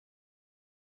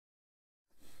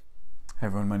Hi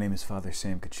everyone, my name is Father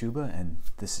Sam Kachuba and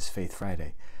this is Faith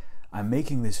Friday. I'm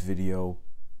making this video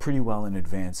pretty well in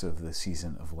advance of the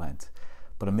season of Lent,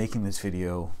 but I'm making this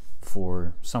video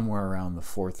for somewhere around the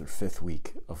 4th or 5th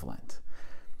week of Lent.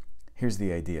 Here's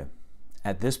the idea.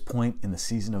 At this point in the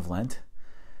season of Lent,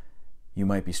 you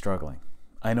might be struggling.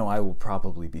 I know I will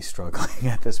probably be struggling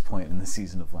at this point in the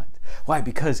season of Lent. Why?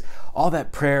 Because all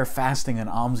that prayer, fasting, and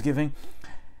almsgiving,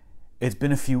 it's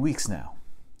been a few weeks now.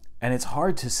 And it's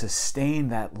hard to sustain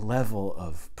that level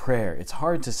of prayer. It's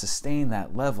hard to sustain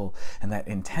that level and that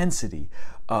intensity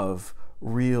of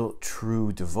real,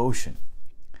 true devotion.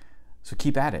 So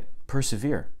keep at it.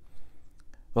 Persevere.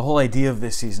 The whole idea of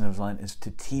this season of Lent is to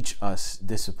teach us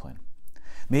discipline.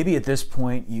 Maybe at this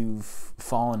point you've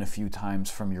fallen a few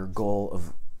times from your goal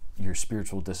of your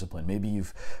spiritual discipline. Maybe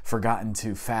you've forgotten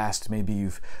to fast. Maybe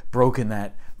you've broken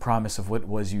that promise of what it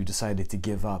was you decided to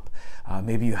give up.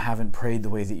 Maybe you haven't prayed the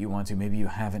way that you want to. Maybe you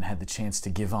haven't had the chance to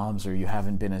give alms, or you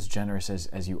haven't been as generous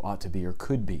as you ought to be or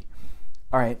could be.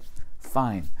 All right,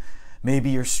 fine. Maybe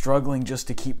you're struggling just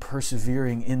to keep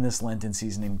persevering in this Lenten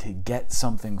season and to get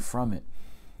something from it.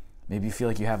 Maybe you feel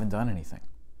like you haven't done anything.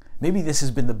 Maybe this has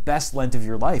been the best Lent of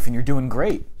your life and you're doing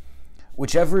great.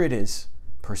 Whichever it is,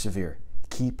 persevere.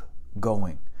 Keep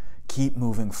going. Keep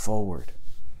moving forward.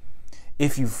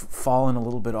 If you've fallen a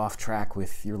little bit off track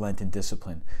with your Lenten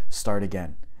discipline, start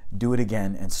again. Do it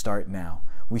again and start now.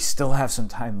 We still have some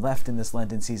time left in this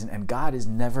Lenten season, and God is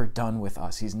never done with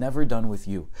us. He's never done with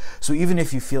you. So even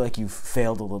if you feel like you've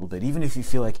failed a little bit, even if you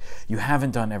feel like you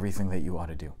haven't done everything that you ought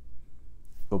to do,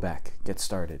 go back, get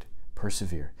started.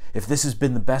 Persevere. If this has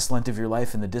been the best Lent of your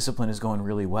life and the discipline is going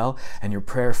really well and your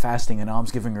prayer, fasting, and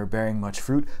almsgiving are bearing much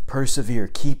fruit, persevere.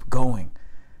 Keep going.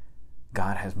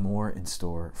 God has more in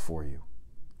store for you.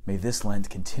 May this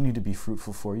Lent continue to be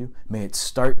fruitful for you. May it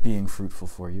start being fruitful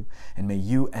for you. And may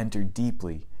you enter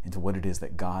deeply into what it is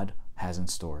that God has in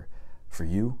store for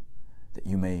you, that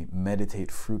you may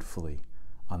meditate fruitfully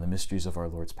on the mysteries of our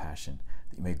Lord's Passion,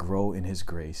 that you may grow in His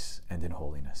grace and in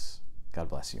holiness. God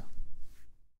bless you.